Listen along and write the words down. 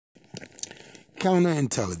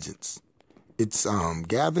counterintelligence. It's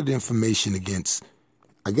gathered information against,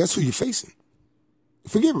 I guess, who you're facing.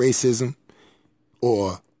 Forget racism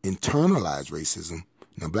or internalized racism.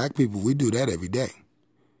 Now, black people, we do that every day.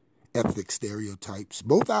 Ethnic stereotypes,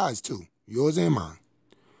 both eyes too, yours and mine.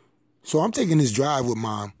 So I'm taking this drive with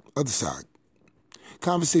my other side.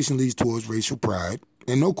 Conversation leads towards racial pride,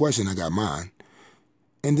 and no question I got mine.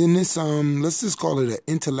 And then this, let's just call it an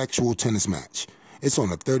intellectual tennis match. It's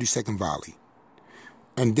on a 30-second volley.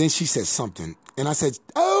 And then she said something, and I said,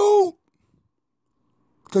 oh!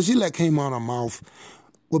 Because she let came out her mouth.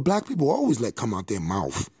 What black people always let come out their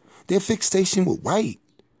mouth. Their fixation with white.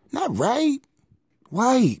 Not right.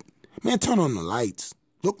 White. Man, turn on the lights.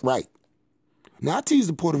 Look right. Now, I tease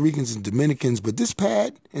the Puerto Ricans and Dominicans, but this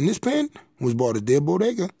pad and this pen was bought at their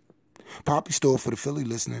bodega. Poppy store for the Philly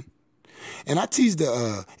listening. And I tease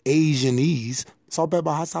the Asianese, salt, pepper,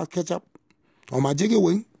 hot sauce, ketchup on my jigger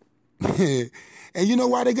wing. And you know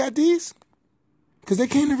why they got these? Because they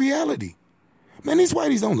came to reality. Man, these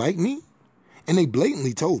whiteys don't like me. And they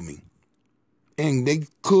blatantly told me. And they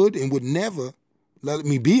could and would never let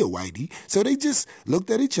me be a whitey. So they just looked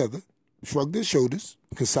at each other, shrugged their shoulders,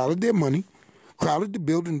 consolidated their money, crowded the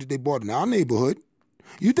building that they bought in our neighborhood.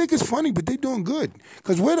 You think it's funny, but they're doing good.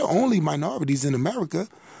 Because we're the only minorities in America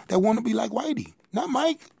that want to be like Whitey. Not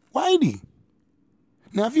Mike, Whitey.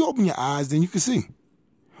 Now, if you open your eyes, then you can see.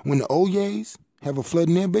 When the Oye's have a flood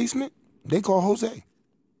in their basement, they call Jose.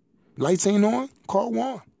 Lights ain't on, call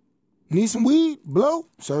Juan. Need some weed? Blow?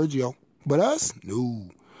 Sergio. But us? No.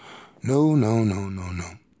 No, no, no, no, no.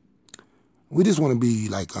 We just want to be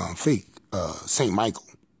like fake St. Michael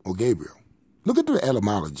or Gabriel. Look at the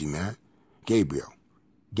etymology, man. Gabriel,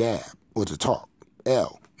 Gab, or to talk.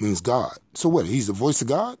 El means God. So what, he's the voice of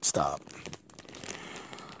God? Stop.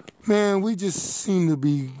 Man, we just seem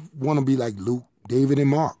to want to be like Luke, David, and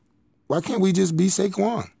Mark. Why can't we just be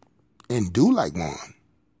Saquon and do like Juan?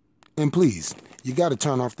 And please, you got to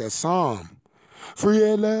turn off that psalm. Free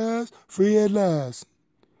at last, free at last.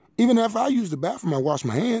 Even if I use the bathroom, I wash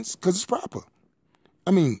my hands because it's proper.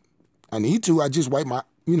 I mean, I need to. I just wipe my,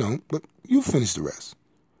 but you finish the rest.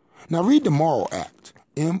 Now read the Moral Act,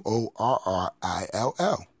 Morrill.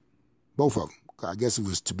 Both of them. I guess it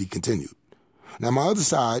was to be continued. Now my other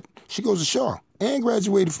side, she goes to Shaw and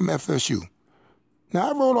graduated from FSU. Now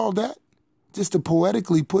I wrote all that just to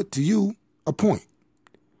poetically put to you a point.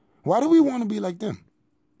 Why do we want to be like them?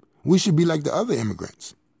 We should be like the other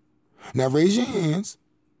immigrants. Now raise your hands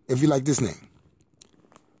if you like this name.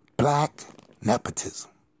 Black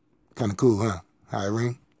nepotism. Kind of cool, huh? How it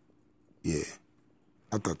ring? Yeah.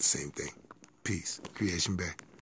 I thought the same thing. Peace. Creation Bay.